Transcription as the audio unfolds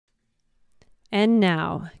And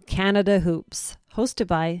now, Canada Hoops, hosted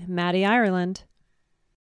by Maddie Ireland.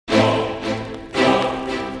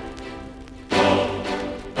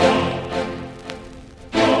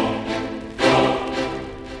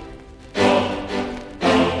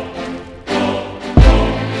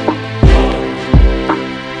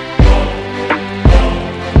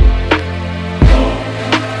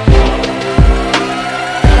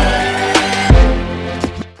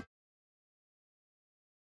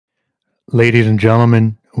 Ladies and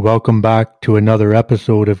gentlemen, welcome back to another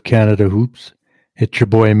episode of Canada Hoops. It's your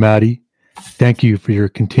boy, Maddie. Thank you for your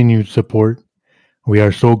continued support. We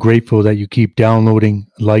are so grateful that you keep downloading,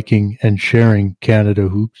 liking, and sharing Canada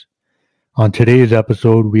Hoops. On today's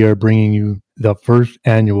episode, we are bringing you the first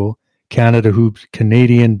annual Canada Hoops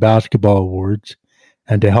Canadian Basketball Awards.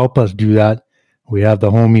 And to help us do that, we have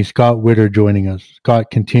the homie Scott Witter joining us. Scott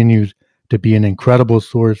continues to be an incredible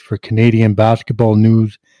source for Canadian basketball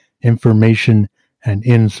news, information, and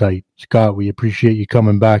insight. Scott, we appreciate you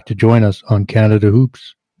coming back to join us on Canada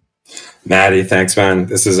Hoops. Maddie, thanks, man.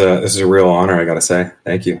 This is a real honor, I gotta say.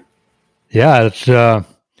 Thank you. Yeah,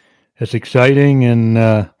 it's exciting, and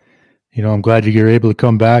I'm glad you're able to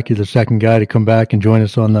come back. You're the second guy to come back and join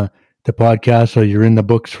us on the podcast, so you're in the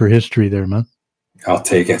books for history there, man. I'll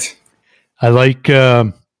take it. I like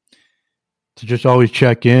to just always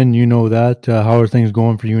check in. You know that. How are things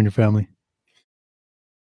going for you and your family?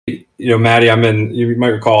 Maddie, you might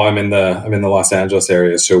recall I'm in the Los Angeles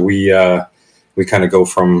area, so we kind of go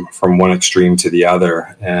from one extreme to the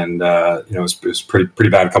other, and it was pretty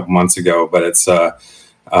bad a couple months ago, but it's kind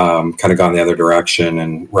of gone the other direction,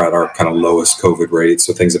 and we're at our kind of lowest COVID rate,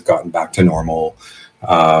 so things have gotten back to normal.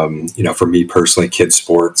 For me personally, kids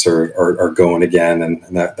sports are going again, and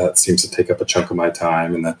that seems to take up a chunk of my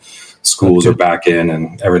time, and the schools are back in,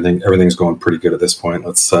 and everything's going pretty good at this point.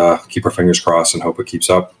 Let's keep our fingers crossed and hope it keeps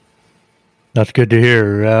up. That's good to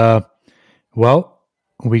hear. Well,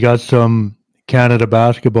 we got some Canada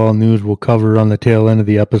basketball news we'll cover on the tail end of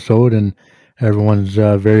the episode, and everyone's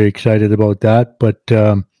very excited about that. But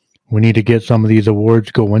we need to get some of these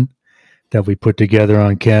awards going that we put together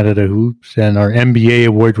on Canada Hoops. And our NBA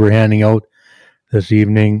awards we're handing out this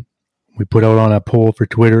evening, we put out on a poll for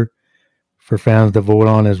Twitter for fans to vote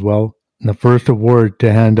on as well. And the first award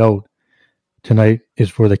to hand out tonight is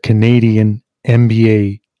for the Canadian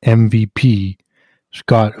NBA MVP.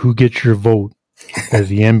 Scott, who gets your vote as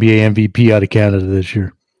the NBA MVP out of Canada this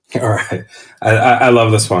year? All right. I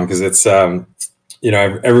love this one because it's,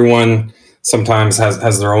 everyone sometimes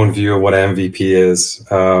has their own view of what MVP is,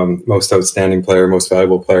 most outstanding player, most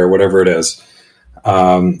valuable player, whatever it is.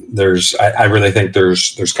 I really think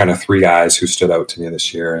there's kind of three guys who stood out to me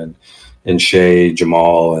this year, and in Shea,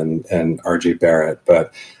 Jamal, and RJ Barrett.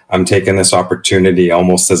 But I'm taking this opportunity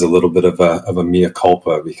almost as a little bit of a mea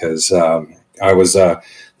culpa, because I was a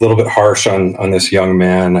little bit harsh on this young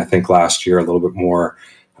man. I think last year a little bit more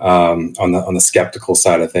on the skeptical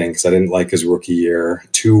side of things. I didn't like his rookie year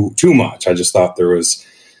too much. I just thought there was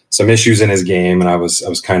some issues in his game, and I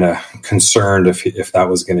was kind of concerned if that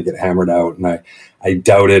was going to get hammered out. And I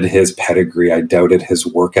doubted his pedigree. I doubted his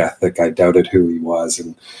work ethic. I doubted who he was,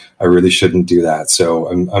 and I really shouldn't do that. So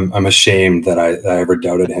I'm ashamed that I ever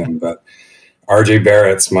doubted him. But RJ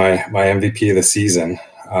Barrett's my MVP of the season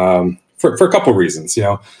for a couple of reasons.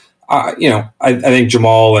 I think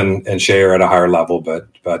Jamal and Shea are at a higher level, but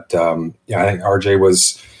I think RJ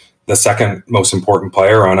was the second most important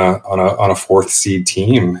player on a fourth seed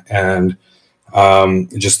team, and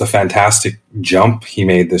just the fantastic jump he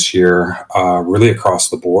made this year, really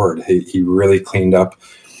across the board. He really cleaned up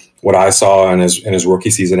what I saw in his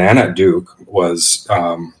rookie season and at Duke was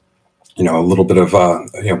a little bit of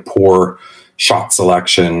poor shot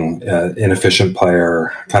selection, inefficient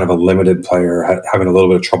player, kind of a limited player, having a little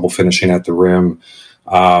bit of trouble finishing at the rim,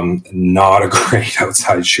 not a great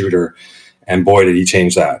outside shooter, and boy did he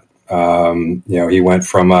change that. He went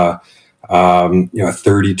from a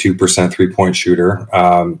 32% 3-point shooter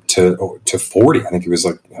to 40. I think he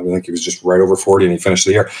was just right over 40, and he finished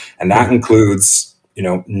the year. And that includes,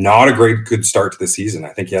 not a good start to the season. I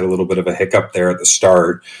think he had a little bit of a hiccup there at the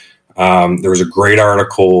start. There was a great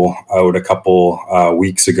article out a couple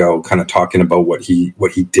weeks ago, kind of talking about what he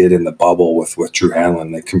did in the bubble with Drew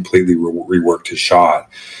Hanlen. They completely reworked his shot.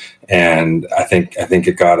 And I think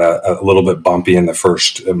it got a little bit bumpy in the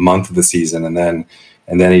first month of the season, and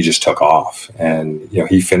then he just took off. And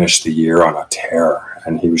he finished the year on a tear,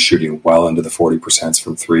 and he was shooting well into the 40%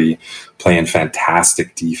 from three, playing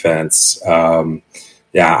fantastic defense.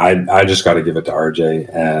 I just got to give it to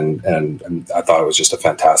RJ, and I thought it was just a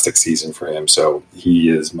fantastic season for him. So he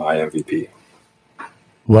is my MVP.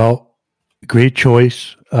 Well, great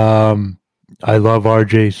choice. I love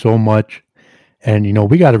RJ so much. And,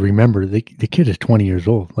 we got to remember the kid is 20 years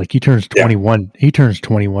old. Like he turns 21. Yeah. He turns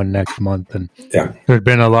 21 next month. And there's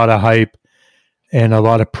been a lot of hype and a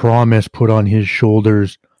lot of promise put on his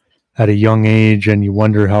shoulders at a young age. And you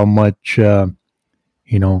wonder how much, that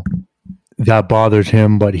bothers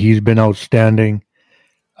him. But he's been outstanding.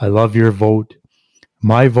 I love your vote.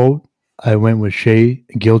 My vote, I went with Shai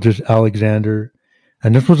Gilgeous-Alexander.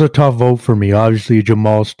 And this was a tough vote for me. Obviously,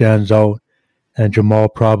 Jamal stands out. And Jamal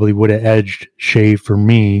probably would have edged Shai for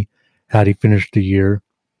me had he finished the year.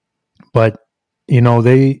 But,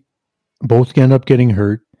 they both end up getting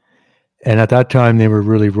hurt. And at that time, they were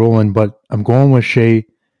really rolling. But I'm going with Shai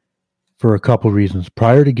for a couple reasons.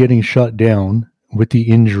 Prior to getting shut down with the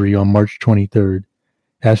injury on March 23rd,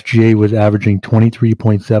 SGA was averaging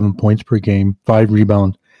 23.7 points per game, 5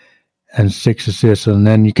 rebounds, and 6 assists. And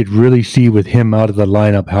then you could really see with him out of the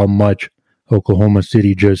lineup how much Oklahoma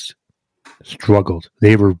City just struggled.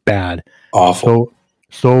 They were bad. Awful.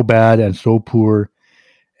 So bad and so poor.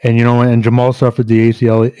 And, and Jamal suffered the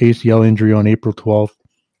ACL injury on April 12th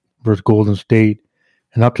versus Golden State.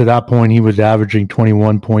 And up to that point, he was averaging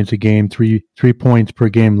 21 points a game, 3 points per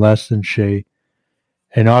game less than Shai.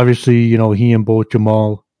 And obviously, he and both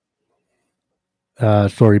both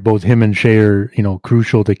him and Shai are,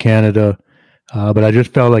 crucial to Canada. But I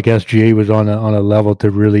just felt like SGA was on a level to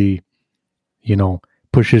really,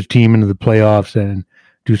 push his team into the playoffs and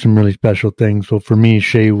do some really special things. So for me,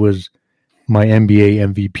 Shai was my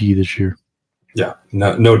NBA MVP this year. Yeah,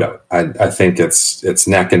 no doubt. I think it's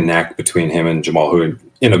neck and neck between him and Jamal, who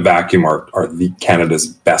in a vacuum are the Canada's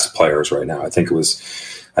best players right now. I think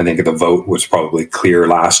the vote was probably clear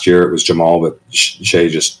last year. It was Jamal, but Shai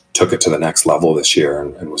just took it to the next level this year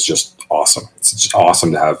and was just awesome. It's just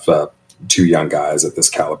awesome to have 2 young guys at this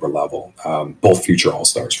caliber level, both future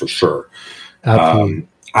All-Stars for sure. Absolutely.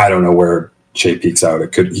 I don't know where Shai peaks out.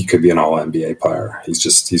 He could be an All-NBA player. He's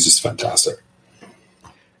just fantastic.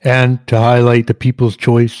 And to highlight the people's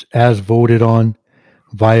choice as voted on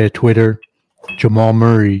via Twitter, Jamal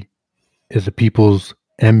Murray is the people's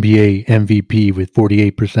NBA MVP with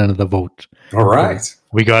 48% of the votes. All right.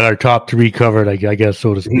 We got our top 3 covered, I guess,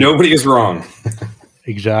 so to speak. Nobody is wrong.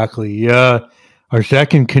 Exactly. Yeah. Our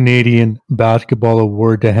second Canadian basketball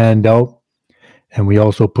award to hand out, and we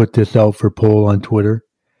also put this out for poll on Twitter,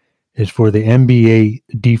 is for the NBA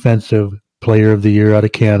Defensive Player of the Year out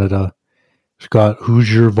of Canada. Scott,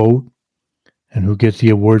 who's your vote? And who gets the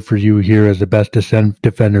award for you here as the best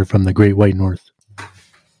defender from the Great White North?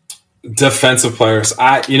 Defensive players.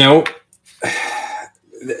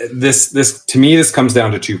 This to me, this comes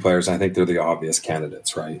down to 2 players. And I think they're the obvious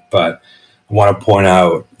candidates, right? But I want to point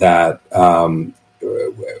out that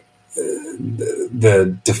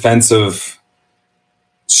the defensive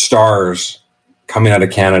stars coming out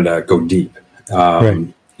of Canada go deep. Right.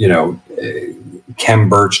 Kem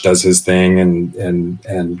Birch does his thing,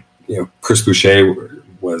 and Chris Boucher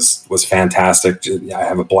was fantastic. I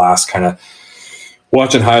have a blast kind of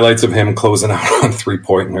watching highlights of him closing out on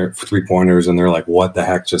 3-pointers, and they're like, "What the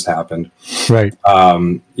heck just happened?" Right.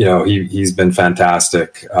 He's been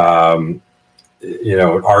fantastic. RJ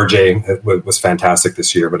was fantastic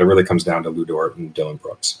this year, but it really comes down to Lou Dort and Dillon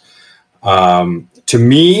Brooks. To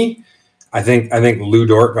me, I think Lou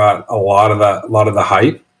Dort got a lot of the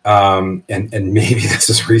hype, and maybe this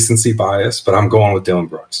is recency bias, but I'm going with Dillon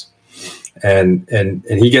Brooks, and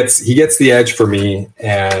he gets the edge for me.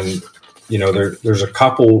 And there's a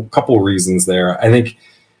couple reasons there. I think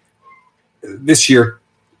this year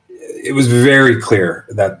it was very clear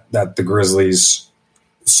that the Grizzlies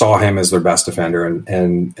saw him as their best defender,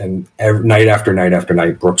 and night after night after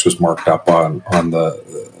night, Brooks was marked up on the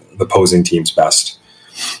opposing team's best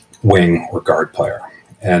wing or guard player.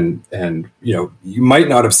 And you might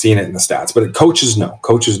not have seen it in the stats, but coaches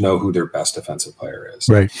know who their best defensive player is.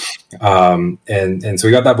 Right. And so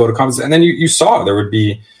we got that vote of confidence. And then you saw there would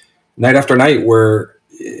be night after night where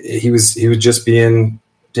he was just being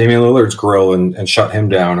Damian Lillard's grill and shut him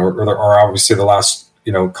down, or obviously the last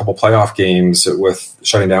couple playoff games with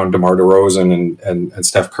shutting down DeMar DeRozan and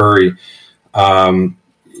Steph Curry.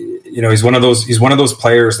 He's one of those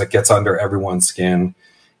players that gets under everyone's skin.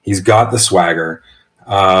 He's got the swagger.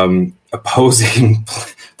 Opposing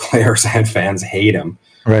players and fans hate him,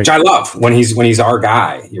 right, which I love when he's our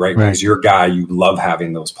guy, right? When Right. he's your guy, you love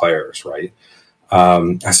having those players, right?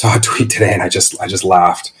 I saw a tweet today and I just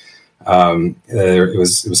laughed. It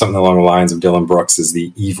was something along the lines of Dillon Brooks is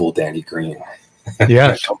the evil Danny Green.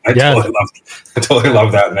 Yes. I totally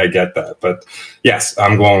love that, and I get that. But yes,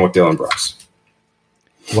 I'm going with Dillon Brooks.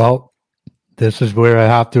 Well, this is where I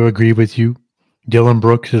have to agree with you. Dillon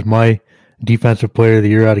Brooks is my Defensive Player of the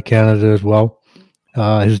Year out of Canada as well.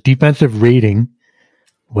 His defensive rating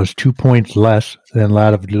was 2 points less than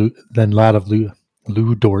that of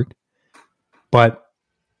Lou Dort. But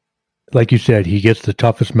like you said, he gets the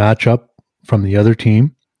toughest matchup from the other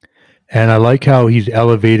team. And I like how he's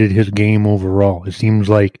elevated his game overall. It seems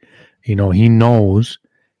like, he knows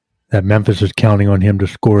that Memphis is counting on him to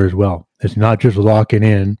score as well. It's not just locking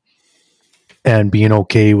in and being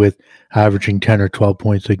okay with averaging 10 or 12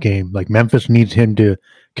 points a game. Like, Memphis needs him to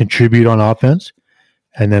contribute on offense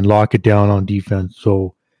and then lock it down on defense.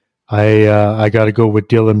 So I got to go with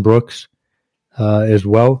Dylan Brooks as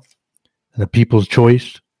well. The people's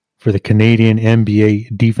choice for the Canadian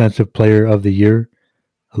NBA Defensive Player of the Year,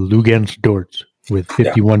 Luguentz Dort, with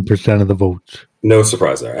 51% of the votes. No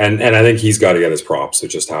surprise there. And I think he's got to get his props of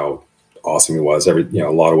just how awesome he was. A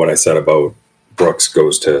lot of what I said about Brooks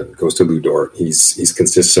goes to Lou Dort. He's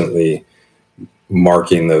consistently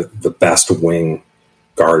marking the best wing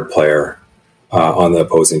guard player on the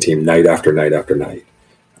opposing team night after night after night.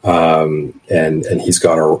 And he's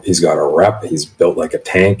got a rep. He's built like a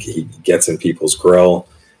tank. He gets in people's grill.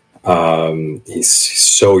 He's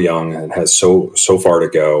so young and has so far to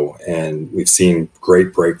go. And we've seen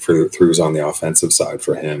great breakthroughs on the offensive side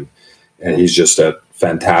for him. And he's just a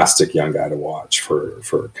fantastic young guy to watch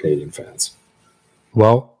for Canadian fans.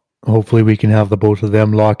 Well, hopefully we can have the both of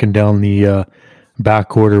them locking down the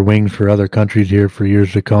backcourt or wings for other countries here for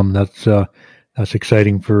years to come. That's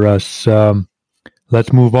exciting for us.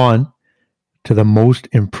 Let's move on to the most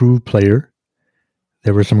improved player.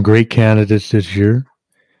 There were some great candidates this year.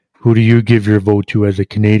 Who do you give your vote to as a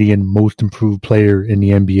Canadian most improved player in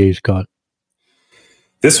the NBA, Scott?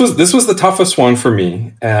 This was the toughest one for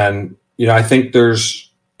me. And, I think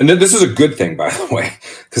and this is a good thing, by the way,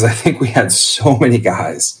 because I think we had so many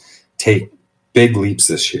guys take big leaps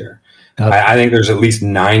this year. I think there's at least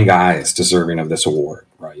 9 guys deserving of this award,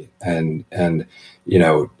 right? And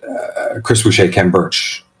Chris Boucher, Ken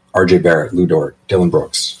Birch, RJ Barrett, Lou Dort, Dylan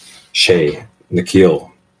Brooks, Shea,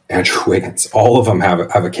 Nikhil, Andrew Wiggins, all of them have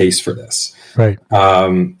a case for this. Right.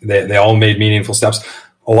 They all made meaningful steps.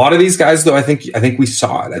 A lot of these guys, though, I think we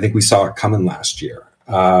saw it. I think we saw it coming last year.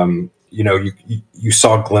 You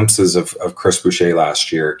saw glimpses of Chris Boucher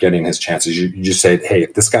last year getting his chances. You just say, hey,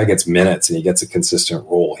 if this guy gets minutes and he gets a consistent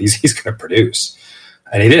role, he's going to produce.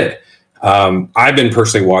 And he did. I've been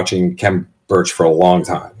personally watching Ken Birch for a long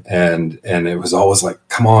time. And it was always like,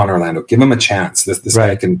 come on, Orlando, give him a chance. This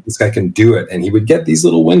guy can do it. And he would get these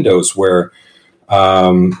little windows where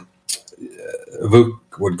Vuk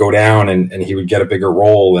would go down and he would get a bigger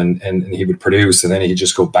role and he would produce, and then he'd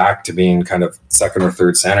just go back to being kind of second or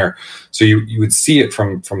third center. So you would see it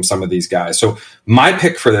from some of these guys. So my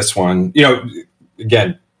pick for this one,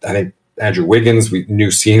 again, I think Andrew Wiggins,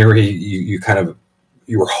 new scenery.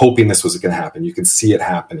 You were hoping this was going to happen. You can see it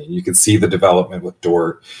happening. You can see the development with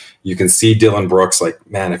Dort. You can see Dylan Brooks. Like,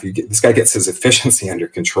 man, if this guy gets his efficiency under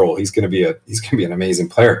control, he's going to be an amazing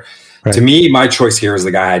player. Right. To me, my choice here is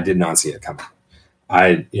the guy I did not see it coming.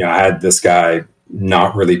 I had this guy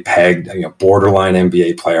not really pegged, borderline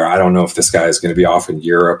NBA player. I don't know if this guy is going to be off in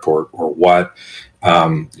Europe or what.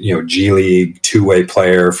 G League 2-way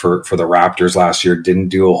player for the Raptors last year, didn't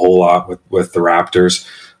do a whole lot with the Raptors.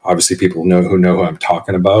 Obviously, people know who I'm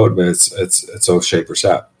talking about, but it's Oshae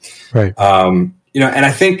Brissett, right? And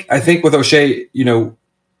I think with Oshae,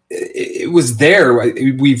 it was there.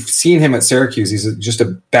 We've seen him at Syracuse. He's just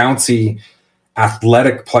a bouncy,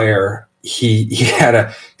 athletic player. He had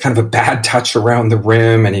a kind of a bad touch around the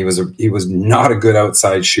rim, and he was not a good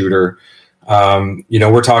outside shooter.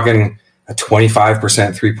 We're talking a 25%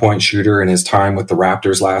 3-point shooter in his time with the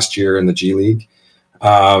Raptors last year in the G League.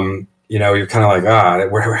 You're kind of like,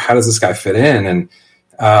 how does this guy fit in?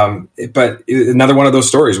 And but another one of those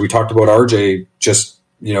stories. We talked about RJ just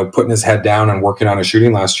putting his head down and working on his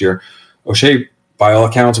shooting last year. Oshae, by all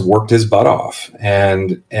accounts, worked his butt off,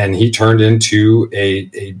 and he turned into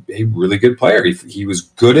a really good player. He was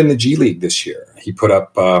good in the G League this year. He put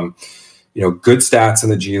up good stats in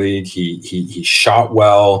the G League. He shot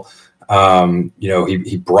well.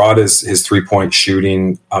 He brought his 3-point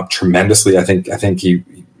shooting up tremendously. I think he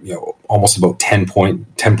almost about 10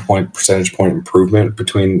 percentage point improvement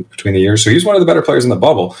between the years. So he's one of the better players in the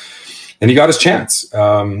bubble. And he got his chance.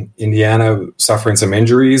 Indiana suffering some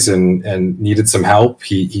injuries and needed some help.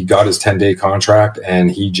 He got his 10-day contract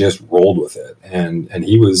and he just rolled with it. And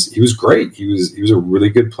he was great. He was a really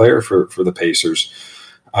good player for the Pacers.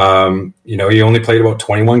 He only played about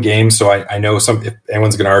 21 games. So I know if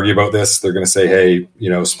anyone's going to argue about this, they're going to say, hey,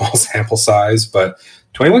 small sample size, but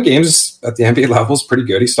 21 games at the NBA level is pretty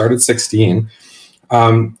good. He started 16.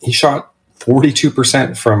 He shot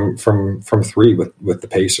 42% from three with the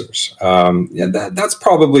Pacers. That's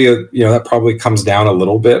probably that probably comes down a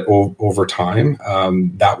little bit over time.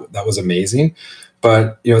 That was amazing,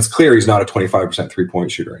 but it's clear he's not a 25%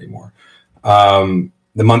 3-point shooter anymore.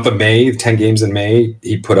 The month of May, 10 games in May,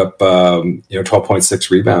 he put up 12.6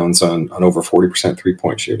 rebounds on over 40%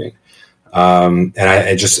 3-point shooting. And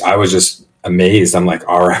I was just amazed. I'm like,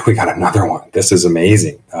 all right, we got another one. This is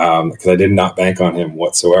amazing, because I did not bank on him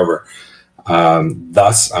whatsoever.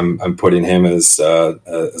 Thus, I'm putting him as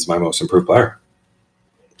my most improved player.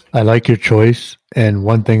 I like your choice. And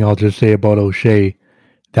one thing I'll just say about O'Shea,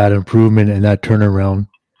 that improvement and that turnaround,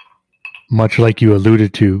 much like you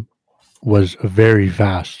alluded to, was very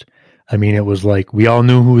fast. I mean, it was like we all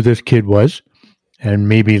knew who this kid was and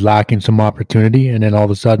maybe lacking some opportunity. And then all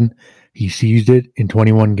of a sudden, he seized it in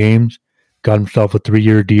 21 games, got himself a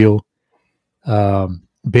 3-year deal.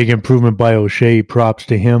 Big improvement by O'Shea. Props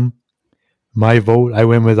to him. My vote, I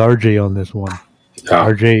went with RJ on this one.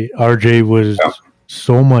 Yeah. RJ was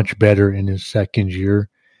so much better in his second year.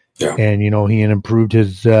 Yeah. And, he had improved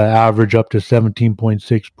his average up to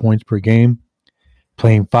 17.6 points per game,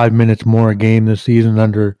 playing 5 minutes more a game this season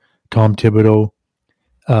under Tom Thibodeau.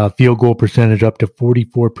 Field goal percentage up to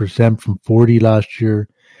 44% from 40 last year.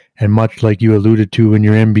 And much like you alluded to in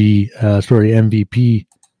your MVP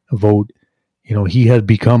vote, he has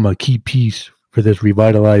become a key piece for this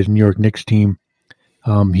revitalized New York Knicks team.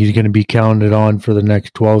 He's going to be counted on for the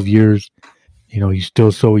next 12 years. He's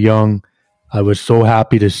still so young. I was so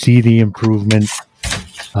happy to see the improvement.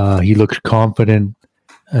 He looks confident,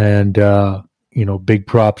 and, big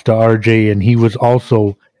props to RJ. And he was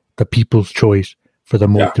also the people's choice for the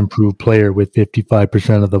most improved player with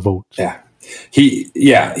 55% of the votes. Yeah.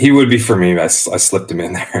 He would be for me. I slipped him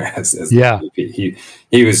in there as MVP.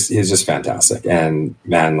 He was just fantastic. And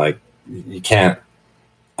man, like, you can't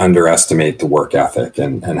underestimate the work ethic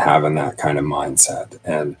and having that kind of mindset.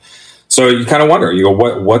 And so you kind of wonder,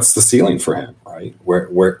 what's the ceiling for him, right?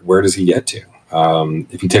 Where does he get to?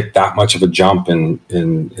 If you take that much of a jump in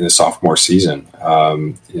a sophomore season,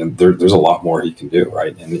 there's a lot more he can do,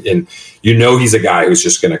 right? And he's a guy who's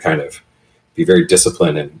just going to kind of be very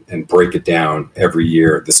disciplined and break it down every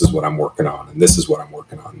year. This is what I'm working on, and this is what I'm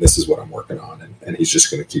working on. This is what I'm working on, and he's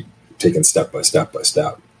just going to keep taking step by step by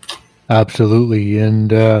step. Absolutely.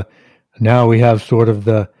 And now we have sort of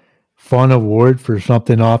the fun award for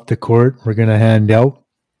something off the court. We're going to hand out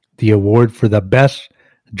the award for the best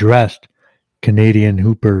dressed Canadian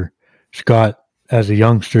hooper. Scott, as the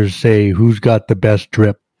youngsters say, who's got the best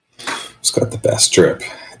drip? Who's got the best drip?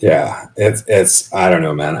 Yeah, it's I don't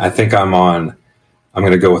know, man. I think I'm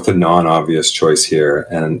going to go with the non-obvious choice here,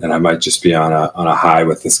 and I might just be on a high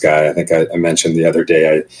with this guy. I think I mentioned the other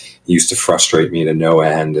day he used to frustrate me to no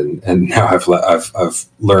end, and now I've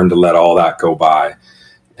learned to let all that go by.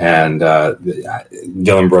 And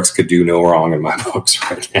Dillon Brooks could do no wrong in my books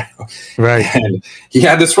right now. Right, and he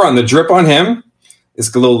had this run. The drip on him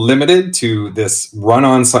is a little limited to this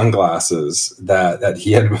run-on sunglasses that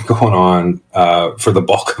he had been going on for the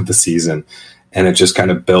bulk of the season. And it just kind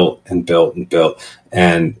of built and built and built.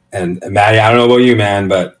 And Maddie, I don't know about you, man,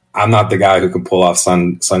 but I'm not the guy who can pull off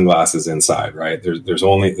sunglasses inside, right? There's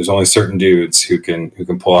only certain dudes who can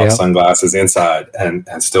pull off sunglasses inside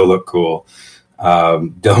and still look cool.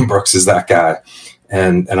 Dillon Brooks is that guy.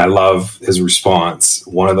 And I love his response.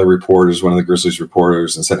 One of the Grizzlies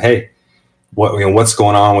reporters, and said, "Hey, what's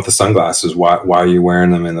going on with the sunglasses? Why are you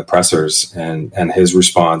wearing them in the pressers?" And his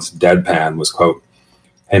response, deadpan, was, quote,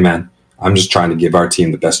 "Hey, man, I'm just trying to give our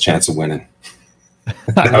team the best chance of winning."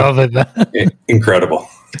 I love it. Incredible.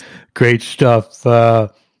 Great stuff.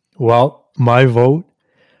 Well, my vote,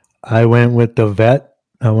 I went with the vet.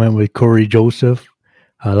 I went with Corey Joseph.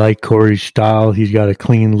 I like Corey's style. He's got a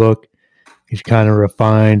clean look. He's kind of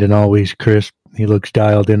refined and always crisp. He looks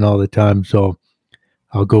dialed in all the time. So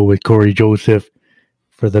I'll go with Corey Joseph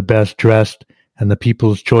for the best dressed, and the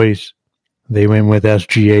people's choice, they went with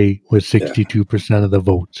SGA with 62% of the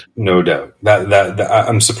votes. No doubt. That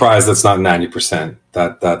I'm surprised that's not 90%.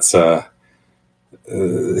 That's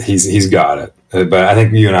he's got it. But I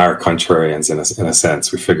think you and I are contrarians in a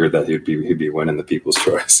sense. We figured that he'd be winning the people's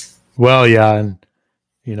choice. Well, yeah, and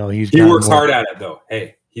he works hard at it though.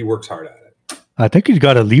 Hey, he works hard at it. I think he's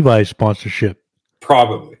got a Levi's sponsorship.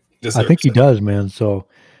 Probably. I think he does, man. So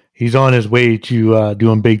he's on his way to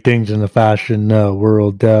doing big things in the fashion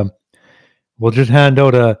world. We'll just hand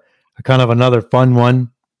out a kind of another fun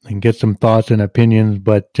one and get some thoughts and opinions.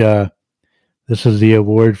 But this is the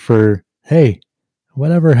award for, hey,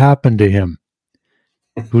 whatever happened to him?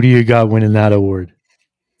 Who do you got winning that award?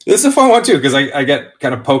 This is a fun one too, because I get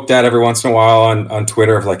kind of poked at every once in a while on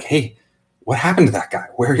Twitter of like, hey, what happened to that guy?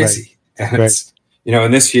 Where is he? And Right. it's,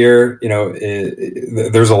 and this year,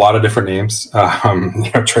 there's a lot of different names.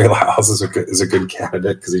 Trey Lyles is a good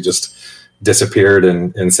candidate because he just disappeared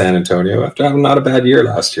in San Antonio after having not a bad year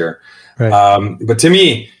last year. Right. But to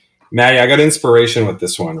me, Maddie, I got inspiration with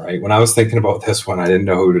this one, right? When I was thinking about this one, I didn't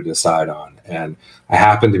know who to decide on. And I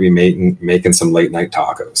happened to be making some late night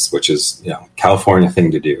tacos, which is, California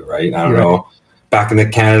thing to do, right? I don't know. Back in the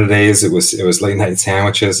Canada days, it was late night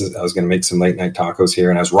sandwiches. I was going to make some late night tacos here,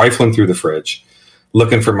 and I was rifling through the fridge,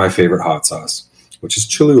 looking for my favorite hot sauce, which is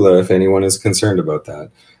Cholula, if anyone is concerned about that.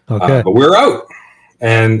 Okay. But we're out.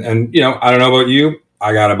 And I don't know about you.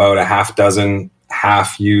 I got about a half dozen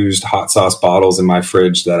half-used hot sauce bottles in my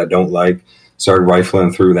fridge that I don't like. Started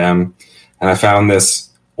rifling through them, and I found this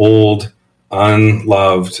old,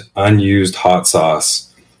 unloved, unused hot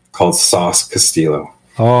sauce called Sauce Castillo.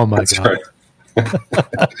 Oh my That's God. right.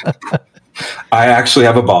 I actually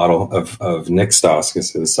have a bottle of Nick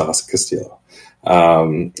Stauskas' Sauce Castillo.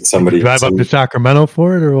 Somebody Drive up to Sacramento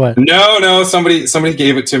for it or what? No. Somebody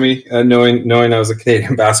gave it to me, knowing I was a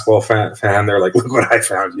Canadian basketball fan. They're like, "Look what I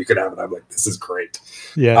found! You could have it." I'm like, "This is great."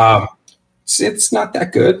 Yeah. It's not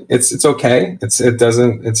that good. It's okay.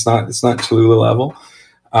 It's not Cholula level.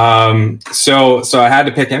 So I had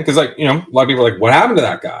to pick him because, a lot of people are like, "What happened to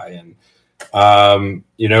that guy?" And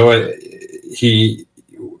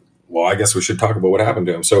I guess we should talk about what happened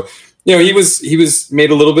to him. So, he was made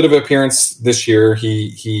a little bit of an appearance this year.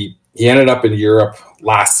 He ended up in Europe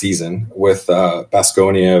last season with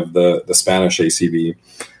Baskonia of the Spanish ACB.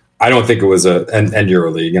 I don't think it was and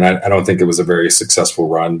EuroLeague, and I don't think it was a very successful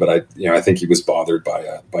run. But I think he was bothered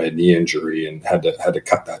by a knee injury and had to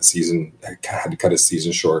cut that season, had to cut his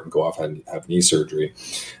season short and go off and have knee surgery.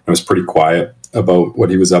 I was pretty quiet about what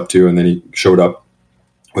he was up to, and then he showed up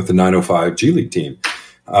with the 905 G League team.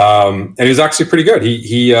 And he was actually pretty good.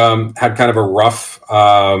 He had kind of a rough,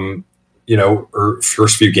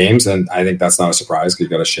 first few games, and I think that's not a surprise because you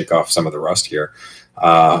got to shake off some of the rust here.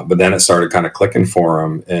 But then it started kind of clicking for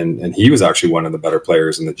him, and he was actually one of the better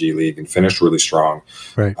players in the G League and finished really strong.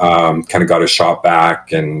 Right. Kind of got his shot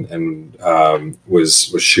back and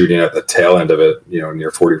was shooting at the tail end of it, near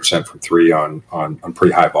 40% from three on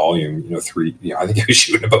pretty high volume. I think he was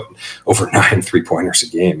shooting about over 9 3-pointers a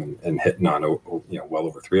game and hitting on well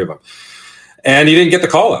over 3 of them. And he didn't get the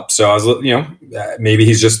call up. So I was, maybe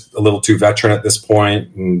he's just a little too veteran at this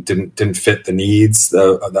point and didn't fit the needs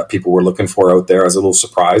that people were looking for out there. I was a little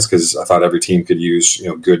surprised because I thought every team could use,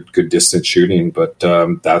 good distance shooting, but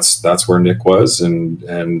that's where Nick was. And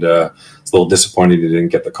it's a little disappointing he didn't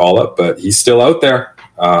get the call up, but he's still out there.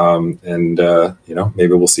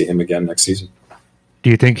 Maybe we'll see him again next season.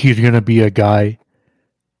 Do you think he's going to be a guy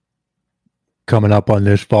coming up on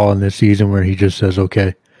this fall and this season where he just says,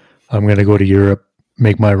 okay, I'm going to go to Europe,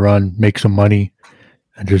 make my run, make some money,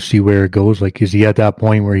 and just see where it goes? Like, is he at that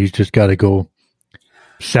point where he's just got to go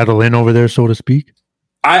settle in over there, so to speak?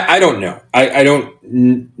 I don't know. I don't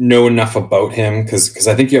know enough about him because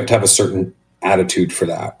I think you have to have a certain attitude for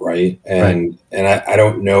that, right? And I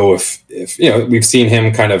don't know if we've seen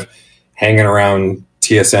him kind of hanging around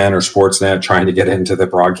TSN or Sportsnet trying to get into the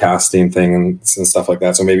broadcasting thing and stuff like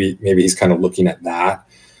that. So maybe he's kind of looking at that.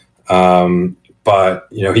 But,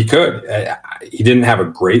 he could. He didn't have a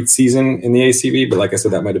great season in the ACB, but like I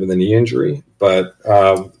said, that might have been the knee injury. But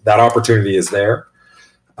that opportunity is there.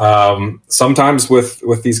 Sometimes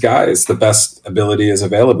with these guys, the best ability is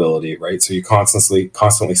availability, right? So you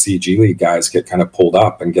constantly see G League guys get kind of pulled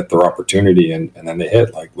up and get their opportunity, and then they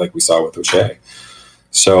hit, like we saw with O'Shea.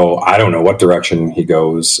 So I don't know what direction he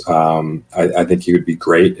goes. I think he would be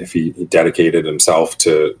great if he dedicated himself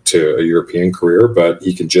to a European career, but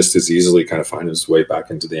he could just as easily kind of find his way back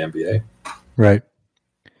into the NBA. Right.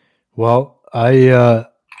 Well, I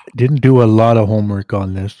didn't do a lot of homework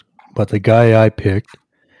on this, but the guy I picked,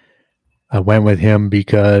 I went with him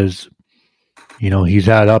because, he's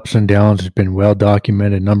had ups and downs. It's been well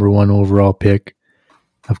documented, number 1 overall pick.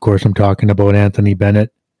 Of course, I'm talking about Anthony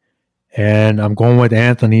Bennett. And I'm going with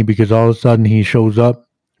Anthony because all of a sudden he shows up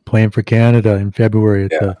playing for Canada in February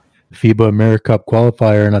at the FIBA AmeriCup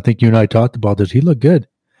qualifier. And I think you and I talked about this. He looked good.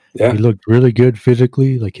 Yeah. He looked really good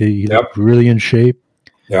physically. Like he looked really in shape.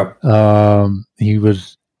 Yep. He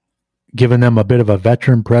was giving them a bit of a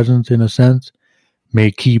veteran presence in a sense,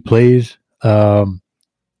 made key plays. And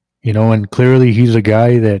clearly he's a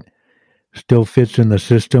guy that still fits in the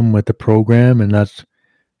system with the program. And that's,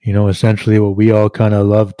 essentially what we all kind of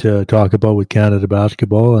love to talk about with Canada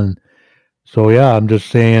basketball. And so, I'm just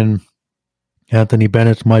saying Anthony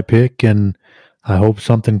Bennett's my pick, and I hope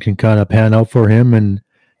something can kind of pan out for him and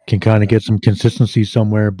can kind of get some consistency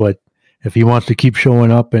somewhere. But if he wants to keep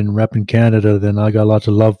showing up and repping Canada, then I got lots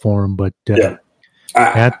of love for him. But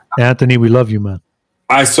Anthony, we love you, man.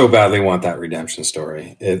 I so badly want that redemption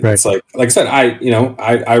story. It's like I said,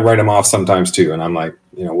 I write him off sometimes too, and I'm like,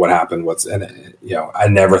 what happened? I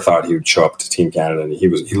never thought he would show up to Team Canada, and he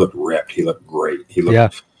looked ripped. He looked great. He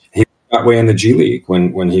looked that way in the G League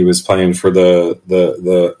when he was playing for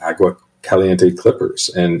the Agua Caliente Clippers,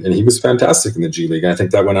 and he was fantastic in the G League. And I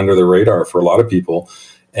think that went under the radar for a lot of people.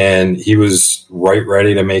 And he was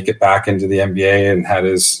ready to make it back into the NBA and had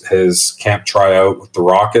his camp tryout with the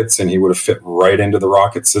Rockets, and he would have fit right into the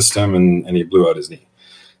Rockets system, and he blew out his knee.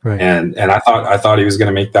 Right. And I thought he was going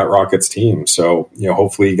to make that Rockets team. So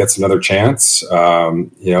hopefully he gets another chance. I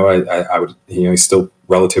would. He's still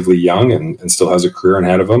relatively young and still has a career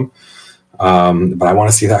ahead of him. But I want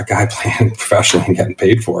to see that guy playing professionally and getting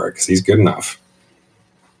paid for it because he's good enough.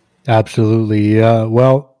 Absolutely.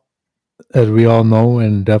 Well, as we all know,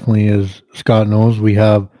 and definitely as Scott knows, we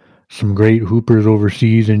have some great hoopers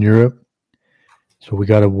overseas in Europe. So we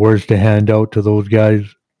got awards to hand out to those guys.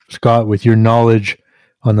 Scott, with your knowledge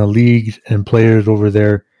on the leagues and players over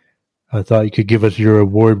there, I thought you could give us your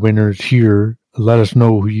award winners here. Let us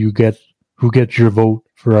know who gets your vote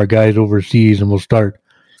for our guys overseas, and we'll start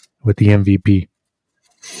with the MVP.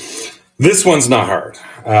 This one's not hard.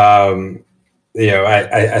 I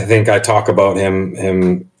think I talk about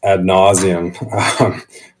him ad nauseum,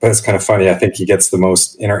 but it's kind of funny. I think he gets the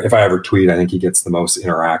most. If I ever tweet, I think he gets the most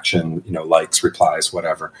interaction. Likes, replies,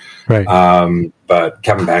 whatever. Right. But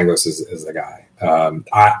Kevin Pangos is the guy.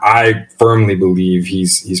 I firmly believe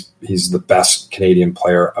he's the best Canadian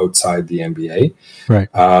player outside the NBA. Right.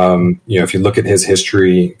 If you look at his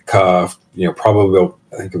history, probably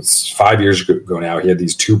I think it was 5 years ago now, he had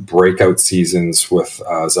these 2 breakout seasons with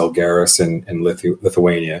Žalgiris in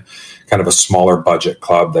Lithuania, kind of a smaller budget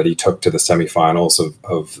club that he took to the semifinals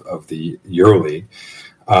of the EuroLeague.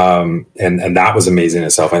 And that was amazing in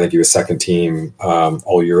itself. I think he was second team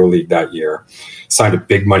all EuroLeague that year. Signed a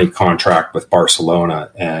big money contract with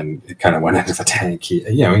Barcelona, and it kind of went into the tank. He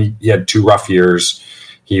had 2 rough years.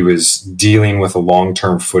 He was dealing with a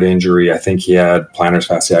long-term foot injury. I think he had plantar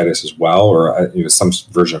fasciitis as well, or it was some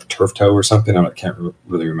version of turf toe or something. I can't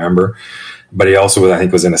really remember. But he also, I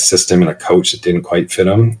think, was in a system and a coach that didn't quite fit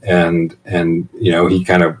him. And he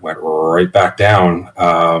kind of went right back down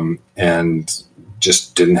and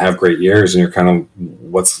just didn't have great years. And you're kind of,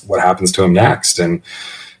 what happens to him next? And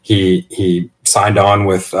he signed on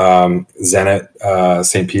with Zenit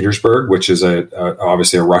St. Petersburg, which is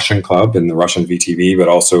obviously a Russian club in the Russian VTB, but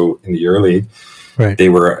also in the EuroLeague. Right.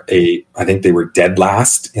 I think they were dead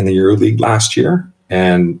last in the EuroLeague last year,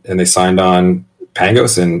 and they signed on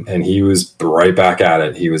Pangos, and he was right back at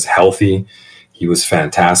it. He was healthy. He was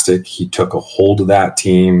fantastic. He took a hold of that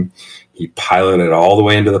team. He piloted it all the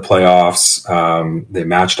way into the playoffs. They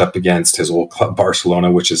matched up against his old club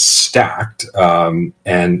Barcelona, which is stacked, and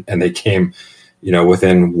they came,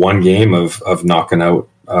 within 1 game of knocking out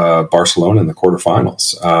Barcelona in the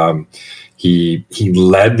quarterfinals. He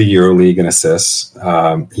led the EuroLeague in assists.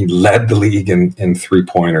 He led the league in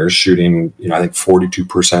 3-pointers, shooting I think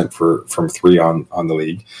 42% from 3 on the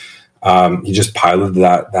league. He just piloted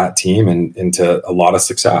that team into a lot of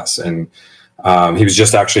success. And he was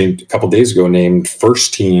just actually a couple of days ago named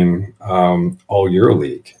first team all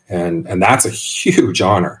EuroLeague, and that's a huge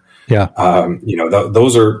honor. Yeah.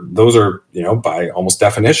 Those are by almost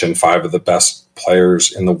definition 5 of the best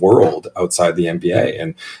players in the world outside the NBA,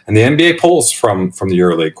 and the NBA pulls from the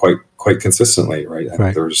EuroLeague quite consistently, right? I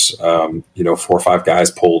think there's 4 or 5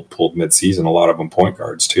 guys pulled mid-season, a lot of them point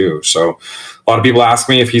guards too. So a lot of people ask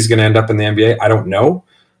me if he's going to end up in the NBA. I don't know.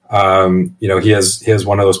 He has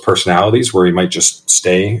one of those personalities where he might just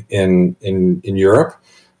stay in Europe.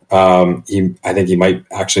 I think he might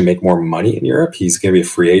actually make more money in Europe. He's going to be a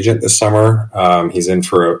free agent this summer. He's in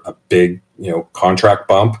for a big, contract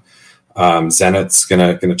bump. Zenit's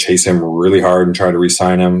going to chase him really hard and try to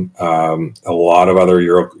re-sign him. A lot of other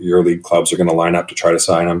EuroLeague clubs are going to line up to try to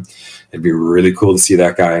sign him. It'd be really cool to see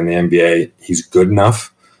that guy in the NBA. He's good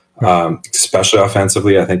enough, especially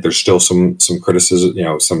offensively. I think there's still some criticism.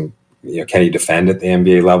 Can he defend at the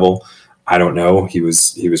NBA level? I don't know. He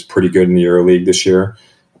was pretty good in the EuroLeague this year.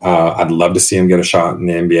 I'd love to see him get a shot in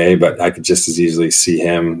the NBA, but I could just as easily see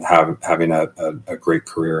him having a great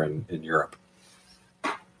career in Europe.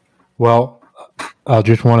 Well, I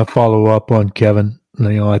just want to follow up on Kevin.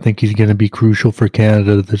 I think he's going to be crucial for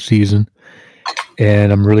Canada this season,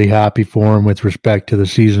 and I'm really happy for him with respect to the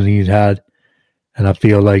season he's had. And I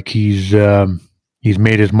feel like he's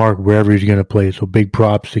made his mark wherever he's going to play. So big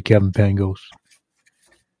props to Kevin Pangos.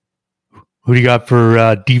 Who do you got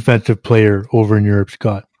for defensive player over in Europe,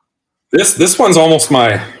 Scott? This one's almost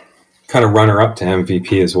my kind of runner up to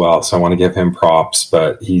MVP as well. So I want to give him props,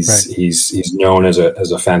 but he's known as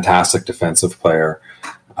a fantastic defensive player.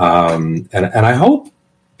 And I hope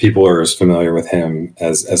people are as familiar with him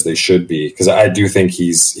as they should be, because I do think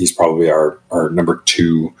he's probably our number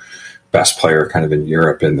 2 best player kind of in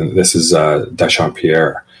Europe. And this is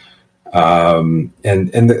Dechampierre. And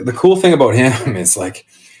the cool thing about him is, like,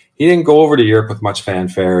 he didn't go over to Europe with much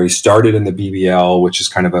fanfare. He started in the BBL, which is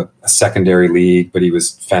kind of a secondary league, but he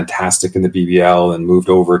was fantastic in the BBL and moved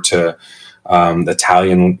over to the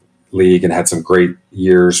Italian league and had some great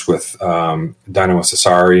years with Dinamo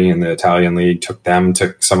Sassari in the Italian league, took them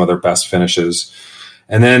to some of their best finishes.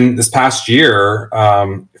 And then this past year,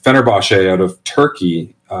 Fenerbahce out of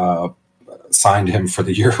Turkey signed him for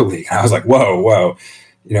the EuroLeague. And I was like, whoa,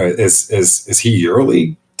 is he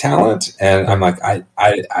EuroLeague talent? And I'm like,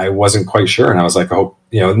 I wasn't quite sure. And I was like, I hope,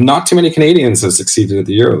 not too many Canadians have succeeded at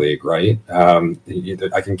the EuroLeague, right?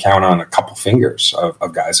 I can count on a couple fingers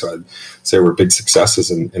of guys who I'd say were big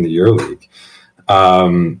successes in the EuroLeague.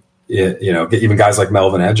 Even guys like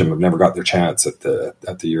Melvin Ejim have never got their chance at the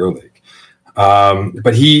EuroLeague.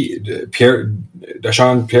 But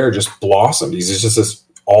Dechampierre just blossomed. He's just this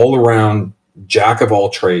all around jack of all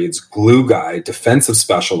trades, glue guy, defensive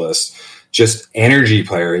specialist, just energy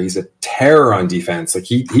player. He's a terror on defense. Like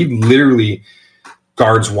he literally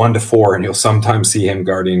guards 1 to 4, and you'll sometimes see him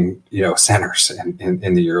guarding, centers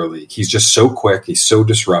in the EuroLeague. He's just so quick. He's so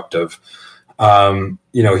disruptive.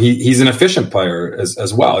 He's an efficient player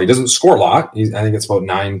as well. He doesn't score a lot. I think it's about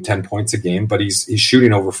 9-10 points a game, but he's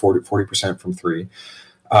shooting over 40% from 3.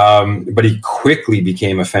 But he quickly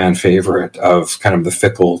became a fan favorite of kind of the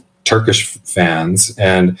fickle Turkish fans,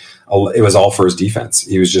 and it was all for his defense.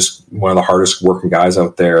 He was just one of the hardest working guys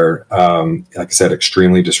out there. Like I said,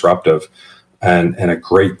 extremely disruptive and a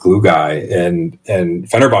great glue guy. And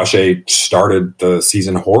Fenerbahce started the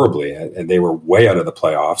season horribly, and they were way out of the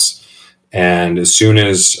playoffs. And as soon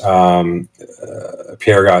as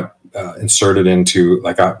Pierre got inserted into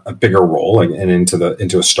like a bigger role, and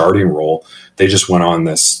into a starting role, they just went on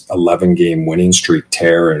this 11-game winning streak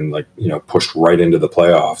tear and pushed right into the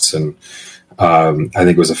playoffs. And I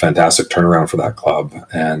think it was a fantastic turnaround for that club.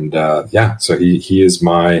 And so he is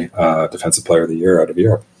my defensive player of the year out of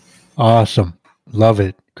Europe. Awesome. Love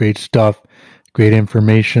it. Great stuff. Great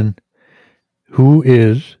information. Who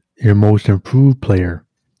is your most improved player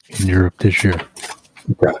in Europe this year?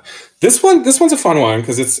 Okay. This one's a fun one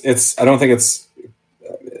because it's I don't think it's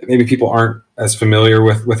maybe people aren't as familiar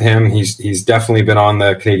with him. He's definitely been on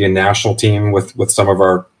the Canadian national team with some of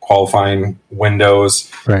our qualifying windows.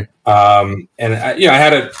 Right. I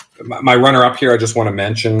had my runner up here. I just want to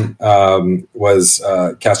mention was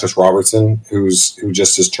Castus Robertson, who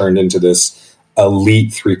just has turned into this elite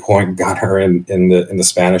 3-point gunner in the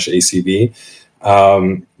Spanish ACB.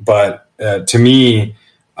 But to me,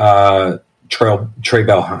 Trey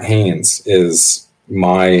Bell-Haynes is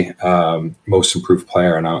my most improved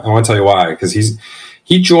player, and I want to tell you why. Because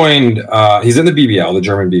he joined. He's in the BBL, the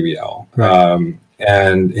German BBL, right.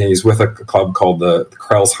 And he's with a club called the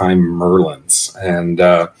Krelsheim Merlins, and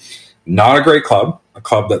not a great club. A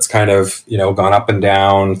club that's kind of gone up and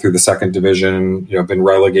down through the second division. Been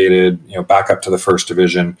relegated. Back up to the first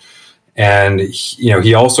division, and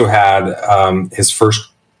he also had his first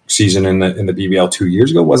season in the BBL 2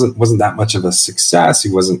 years ago wasn't that much of a success.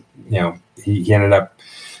 He wasn't, he ended up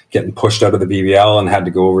getting pushed out of the BBL and had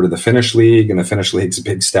to go over to the Finnish league, and the Finnish league's a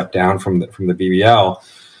big step down from the BBL.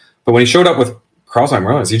 But when he showed up with Krelsheim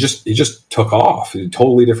Merlins, he just took off. He's a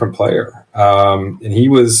totally different player, and he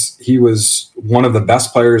was one of the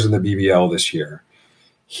best players in the BBL this year.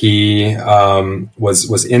 He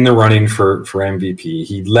was in the running for MVP.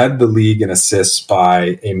 He led the league in assists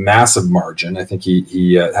by a massive margin. I think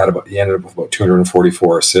he ended up with about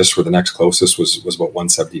 244 assists, where the next closest was about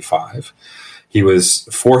 175. He was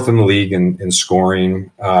fourth in the league in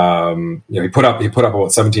scoring. He put up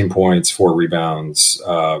about 17 points, 4 rebounds,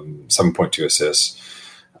 7.2 assists.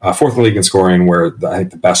 Fourth in the league in scoring, where I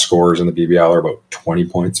think the best scorers in the BBL are about 20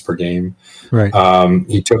 points per game. Right.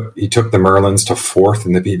 He took the Merlins to fourth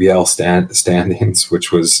in the BBL standings,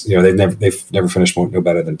 which was they've never finished no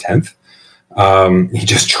better than 10th. He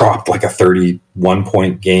just dropped like a 31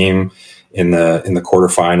 point game in the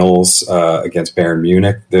quarterfinals against Bayern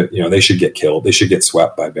Munich. They should get killed. They should get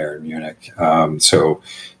swept by Bayern Munich. So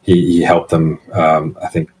he helped them. I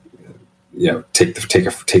think. Take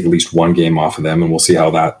at least one game off of them, and we'll see how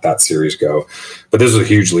that series go. But this is a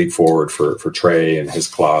huge leap forward for Trey and his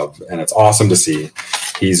club, and it's awesome to see.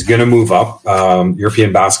 He's going to move up.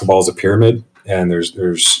 European basketball is a pyramid, and there's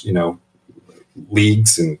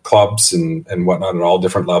leagues and clubs and whatnot at all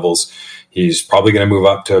different levels. He's probably going to move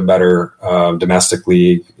up to a better domestic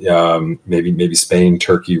league, maybe Spain,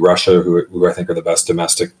 Turkey, Russia, who I think are the best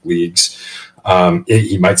domestic leagues.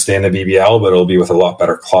 He might stay in the BBL, but it'll be with a lot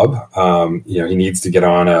better club. He needs to get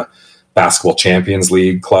on a Basketball Champions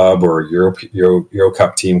League club or Euro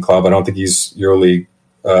Cup team club. I don't think he's EuroLeague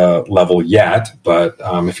level yet, but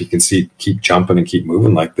if he can keep jumping and keep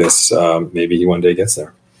moving like this, maybe he one day gets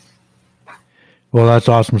there. Well, that's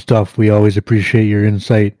awesome stuff. We always appreciate your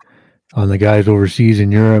insight on the guys overseas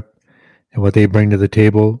in Europe and what they bring to the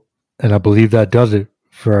table. And I believe that does it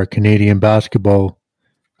for our Canadian Basketball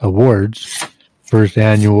Awards, first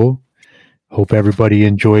annual. Hope everybody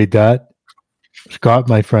enjoyed that. Scott,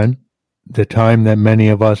 my friend, the time that many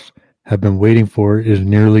of us have been waiting for is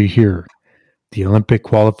nearly here. The Olympic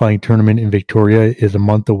qualifying tournament in Victoria is a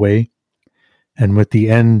month away. And with the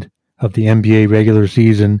end of the NBA regular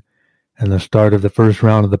season and the start of the first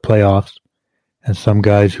round of the playoffs, and some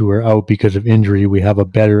guys who are out because of injury, we have a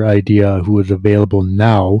better idea who is available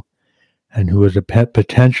now and who is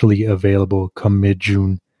potentially available come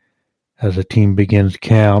mid-June as the team begins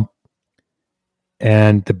camp.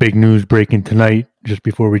 And the big news breaking tonight, just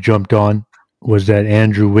before we jumped on, was that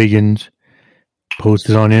Andrew Wiggins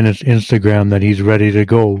posted on his Instagram that he's ready to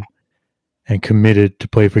go and committed to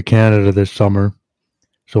play for Canada this summer.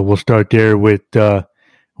 So we'll start there with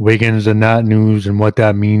Wiggins and that news and what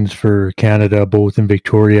that means for Canada, both in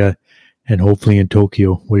Victoria and hopefully in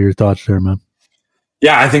Tokyo. What are your thoughts there, man?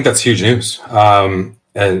 Yeah, I think that's huge news.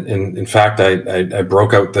 And in fact, I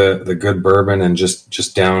broke out the good bourbon and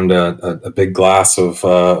just downed a big glass of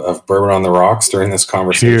bourbon on the rocks during this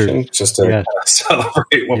conversation. Cheers. Just to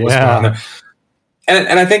celebrate what was going on there.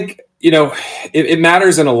 And I think, it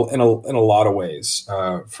matters in a lot of ways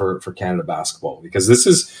for Canada basketball, because this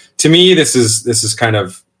is kind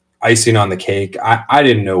of icing on the cake. I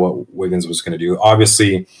didn't know what Wiggins was going to do.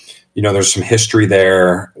 Obviously, there's some history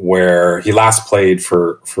there where he last played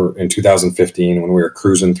for in 2015 when we were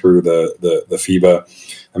cruising through the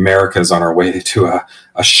FIBA Americas on our way to a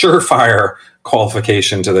surefire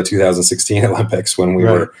qualification to the 2016 Olympics when we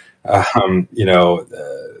were,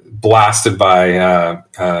 blasted by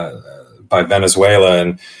Venezuela,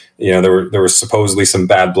 and there was supposedly some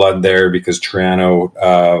bad blood there because Jay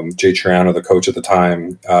Triano, the coach at the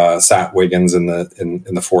time, sat Wiggins in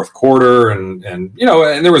the fourth quarter, and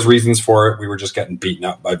there was reasons for it. We were just getting beaten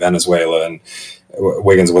up by Venezuela, and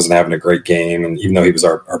Wiggins wasn't having a great game. And even though he was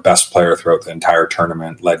our best player throughout the entire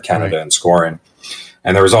tournament, led Canada in scoring.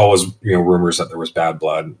 And there was always, rumors that there was bad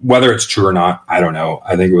blood. Whether it's true or not, I don't know.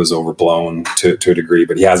 I think it was overblown to a degree,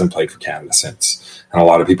 but he hasn't played for Canada since. And a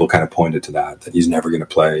lot of people kind of pointed to that he's never going to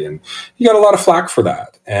play. And he got a lot of flack for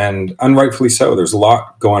that. And unrightfully so. There's a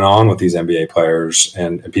lot going on with these NBA players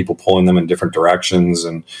and people pulling them in different directions.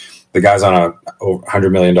 And the guy's on a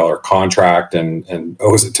 $100 million contract and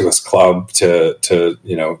owes it to his club to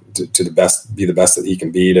be the best that he can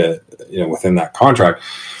be within that contract.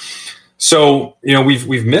 So,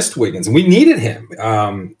 we've missed Wiggins and we needed him.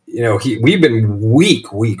 We've been weak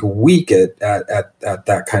at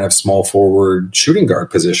that kind of small forward shooting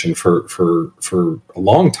guard position for a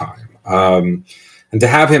long time. And to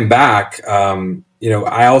have him back,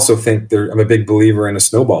 I also think I'm a big believer in a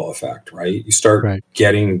snowball effect, right? You start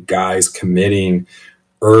getting guys committing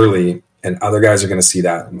early, and other guys are going to see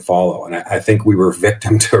that and follow. And I think we were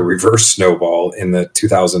victim to a reverse snowball in the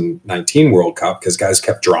 2019 World Cup because guys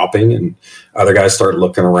kept dropping and other guys started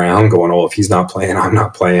looking around going, if he's not playing, I'm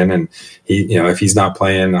not playing. And if he's not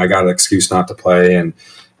playing, I got an excuse not to play.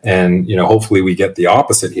 And hopefully we get the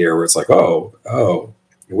opposite here where it's like,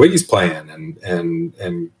 Wiggy's playing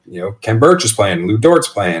and Ken Birch is playing, Lou Dort's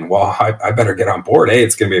playing. Well, I better get on board. Hey,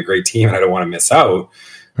 it's going to be a great team and I don't want to miss out.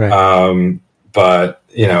 Right. But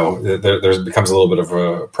there becomes a little bit of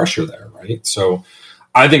a pressure there, right? So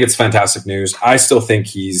I think it's fantastic news. I still think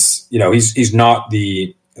he's not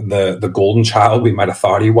the golden child we might have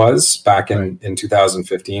thought he was back in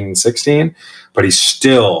 2015 and 16, but he's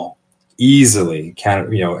still easily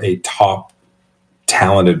a top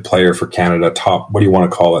talented player for Canada. Top, what do you want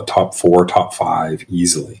to call it? Top 4, top 5,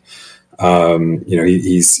 easily.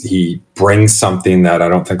 He brings something that I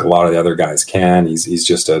don't think a lot of the other guys can. He's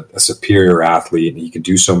just a superior athlete, and he can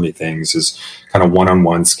do so many things. His kind of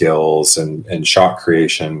one-on-one skills and shot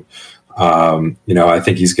creation. I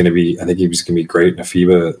think he's going to be great in a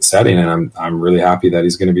FIBA setting, and I'm really happy that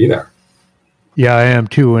he's going to be there. Yeah, I am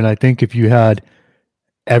too. And I think if you had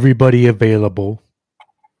everybody available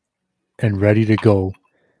and ready to go,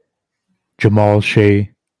 Jamal,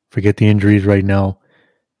 Shea, forget the injuries right now.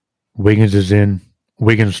 Wiggins is in.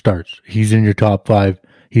 Wiggins starts. He's in your top 5.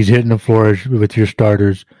 he's hitting the floor with your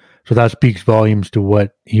starters. So that speaks volumes to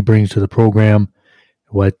what he brings to the program.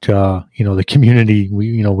 What the community,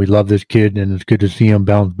 we love this kid, and it's good to see him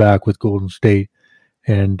bounce back with Golden State.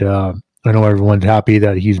 And I know everyone's happy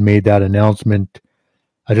that he's made that announcement.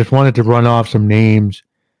 I just wanted to run off some names,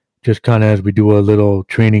 just kind of as we do a little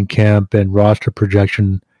training camp and roster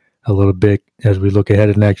projection a little bit as we look ahead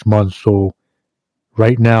of next month. So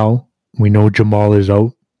right now, we know Jamal is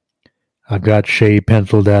out. I've got Shea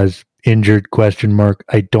penciled as injured ?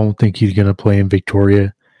 I don't think he's going to play in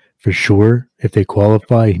Victoria for sure. If they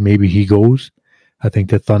qualify, maybe he goes. I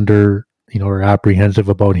think the Thunder, are apprehensive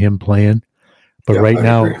about him playing. But right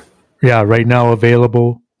now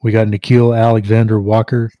available, we got Nickeil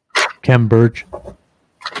Alexander-Walker, Khem Birch,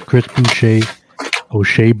 Chris Boucher,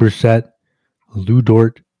 O'Shea Brissett, Lou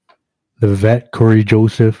Dort, the vet Corey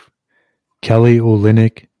Joseph, Kelly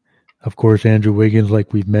Olynyk, of course Andrew Wiggins,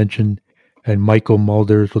 like we've mentioned, and Michael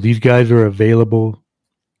Mulder. So these guys are available.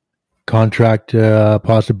 Contract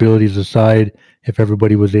possibilities aside, if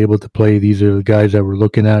everybody was able to play, these are the guys that we're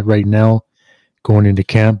looking at right now going into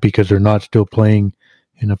camp because they're not still playing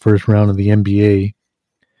in the first round of the NBA.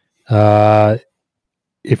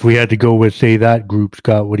 If we had to go with, say, that group,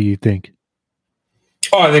 Scott, what do you think?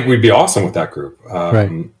 Oh, I think we'd be awesome with that group.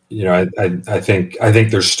 Right. I think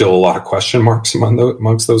there's still a lot of question marks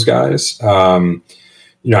amongst those guys. I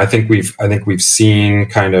think we've seen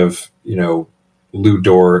kind of, Lou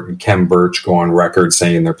Dort and Khem Birch go on record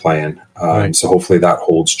saying they're playing. Right. So hopefully that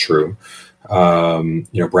holds true.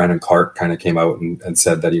 Brandon Clark kind of came out and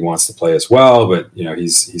said that he wants to play as well, but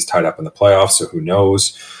he's tied up in the playoffs, so who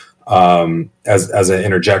knows? As an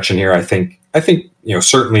interjection here, I think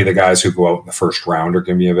certainly the guys who go out in the first round are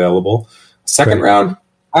going to be available. Second round,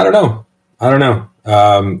 I don't know.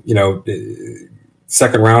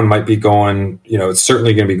 Second round might be going. It's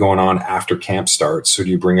certainly going to be going on after camp starts. So do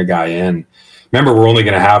you bring a guy in? Remember, we're only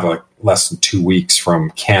going to have less than 2 weeks from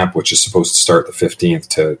camp, which is supposed to start the 15th,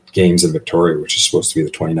 to games in Victoria, which is supposed to be the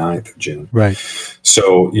 29th of June. Right.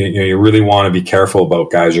 So you really want to be careful about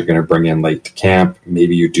guys you're going to bring in late to camp.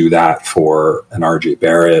 Maybe you do that for an RJ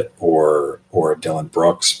Barrett or a Dylan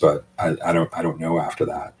Brooks, but I don't know after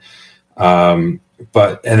that.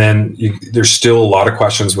 There's still a lot of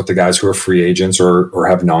questions with the guys who are free agents or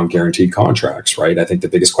have non-guaranteed contracts, right? I think the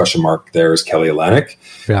biggest question mark there is Kelly Olynyk.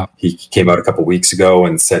 Yeah. He came out a couple of weeks ago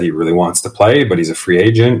and said he really wants to play, but he's a free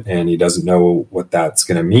agent and he doesn't know what that's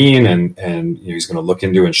going to mean. And he's going to look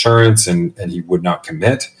into insurance and he would not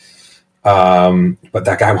commit. But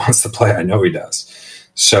that guy wants to play. I know he does.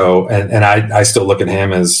 So, and I still look at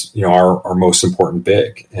him as, our most important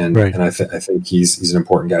big. And I think he's an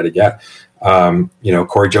important guy to get.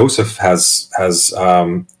 Corey Joseph has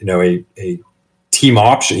a team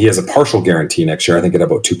option. He has a partial guarantee next year, I think at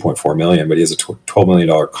about $2.4 million, but he has a $12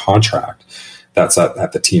 million contract that's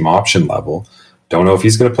at the team option level. Don't know if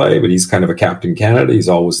he's going to play, but he's kind of a Captain Canada. He's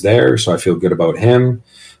always there. So I feel good about him.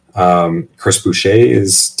 Chris Boucher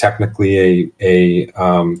is technically a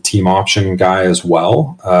team option guy as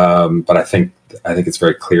well. But I think it's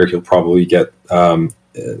very clear he'll probably get,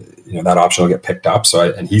 that option will get picked up.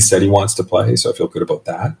 And he said he wants to play. So I feel good about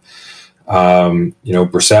that.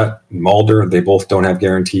 Brissett and Mulder, they both don't have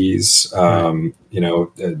guarantees. So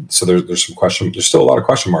there's some question. There's still a lot of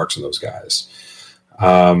question marks on those guys.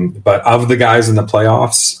 But of the guys in the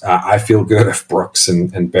playoffs, I feel good if Brooks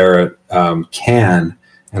and Barrett can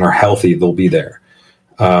and are healthy, they'll be there.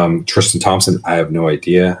 Tristan Thompson, I have no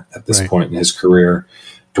idea at this point in his career.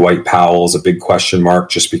 Dwight Powell is a big question mark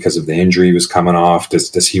just because of the injury he was coming off.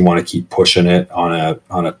 Does he want to keep pushing it on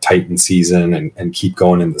a Titan season and keep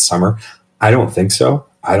going in the summer? I don't think so.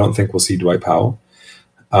 I don't think we'll see Dwight Powell.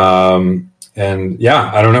 I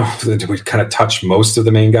don't know. Do we kind of touch most of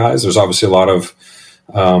the main guys? There's obviously a lot of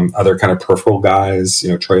other kind of peripheral guys.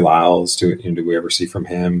 Trey Lyles. Do we ever see from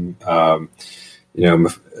him?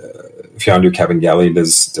 Fiondu Kabengele,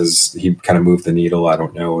 does he kind of move the needle? I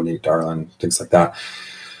don't know. Nate Darlin, things like that.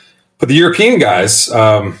 But the European guys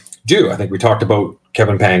do. I think we talked about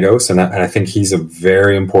Kevin Pangos, and I think he's a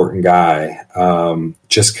very important guy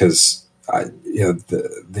just because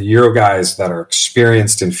the Euro guys that are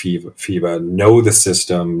experienced in FIBA know the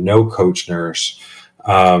system, know coach nurse,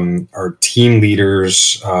 are team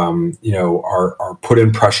leaders, are put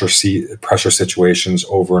in pressure situations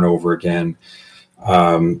over and over again.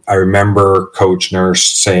 I remember Coach Nurse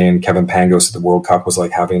saying Kevin Pangos at the World Cup was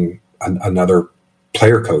like having another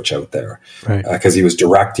player coach out there, because he was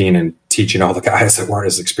directing and teaching all the guys that weren't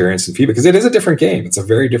as experienced in FIBA, because it is a different game. It's a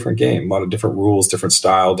very different game, a lot of different rules, different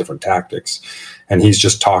style, different tactics. And he's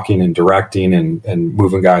just talking and directing and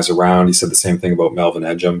moving guys around. He said the same thing about Melvin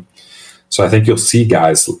Ejim. So I think you'll see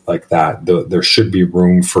guys like that. There should be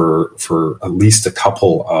room for at least a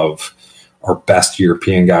couple of our best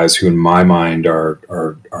European guys, who in my mind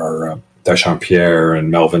are Dechampierre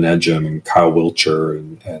and Melvin Ejim and Kyle Wilcher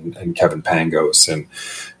and Kevin Pangos and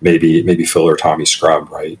maybe Phil or Tommy Scrub,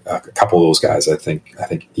 right? A couple of those guys I think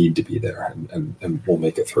need to be there and we'll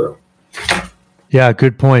make it through. Yeah,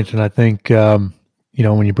 good points. And I think, when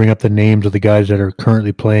you bring up the names of the guys that are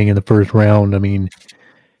currently playing in the first round, I mean,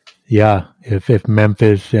 yeah, if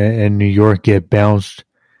Memphis and New York get bounced,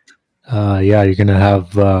 you're going to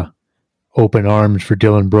have open arms for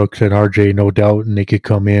Dylan Brooks and RJ, no doubt, and they could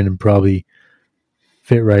come in and probably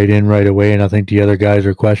fit right in right away. And I think the other guys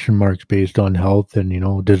are question marks based on health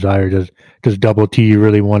and, desire. Does Double T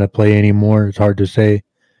really want to play anymore? It's hard to say.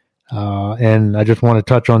 And I just want to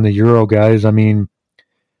touch on the Euro guys. I mean,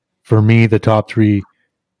 for me, the top three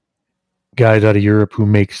guys out of Europe who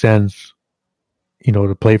make sense,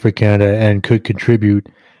 to play for Canada and could contribute,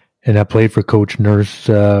 and that played for Coach Nurse,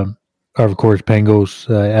 are, of course, Pangos,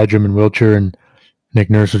 Ejim, and Wilcher. And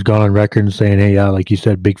Nick Nurse has gone on record and saying, hey, like you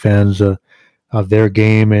said, big fans of their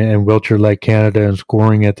game. And Wilcher led Canada in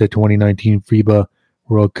scoring at the 2019 FIBA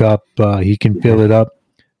World Cup. He can fill it up.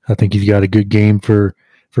 I think he's got a good game for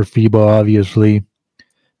FIBA, obviously.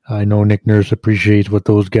 I know Nick Nurse appreciates what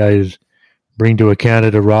those guys bring to a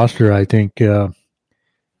Canada roster. I think,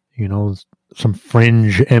 some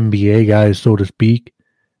fringe NBA guys, so to speak,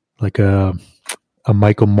 like a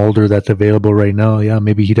Michael Mulder that's available right now. Yeah,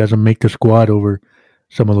 maybe he doesn't make the squad over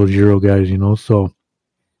some of those Euro guys, So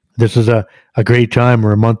this is a great time.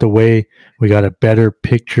 We're a month away. We got a better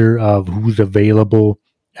picture of who's available,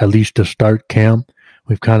 at least to start camp.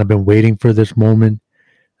 We've kind of been waiting for this moment,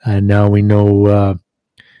 and now we know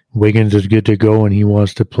Wiggins is good to go and he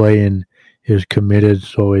wants to play and is committed.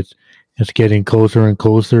 So it's getting closer and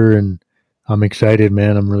closer, and I'm excited,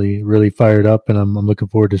 man. I'm really, really fired up, and I'm looking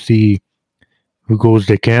forward to see who goes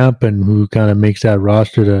to camp and who kind of makes that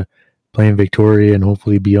roster to play in Victoria and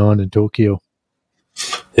hopefully beyond in Tokyo.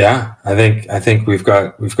 Yeah, I think we've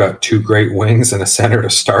got two great wings and a center to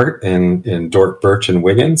start in Dort, Birch, and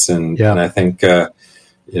Wiggins, and I think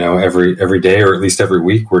every day or at least every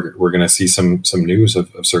week we're going to see some news of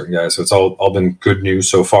certain guys. So it's all been good news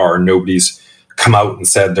so far. Nobody's come out and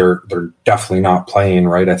said they're definitely not playing,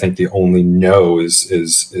 right? I think the only no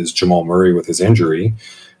is Jamal Murray with his injury.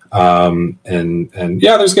 And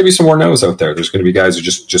yeah, there's going to be some more no's out there. There's going to be guys who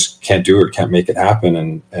just can't do it, can't make it happen.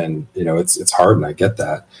 And it's hard, and I get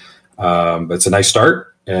that. But it's a nice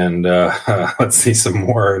start, and let's see some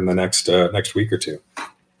more in the next week or two.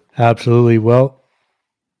 Absolutely. Well,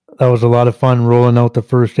 that was a lot of fun rolling out the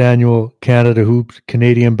first annual Canada Hoops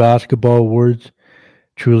Canadian Basketball Awards.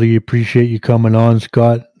 Truly appreciate you coming on,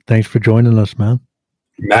 Scott. Thanks for joining us, man.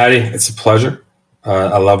 Maddie, it's a pleasure.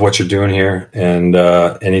 I love what you're doing here, and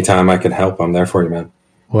anytime I can help, I'm there for you, man.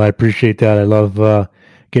 Well, I appreciate that. I love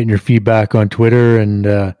getting your feedback on Twitter,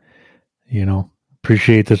 and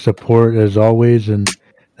appreciate the support as always. And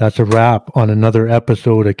that's a wrap on another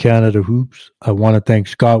episode of Canada Hoops. I want to thank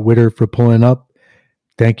Scott Witter for pulling up.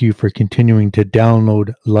 Thank you for continuing to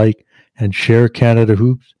download, like, and share Canada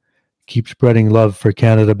Hoops. Keep spreading love for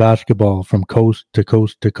Canada basketball from coast to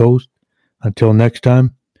coast to coast. Until next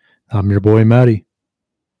time, I'm your boy, Matty.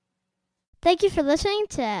 Thank you for listening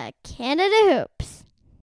to Canada Hoops.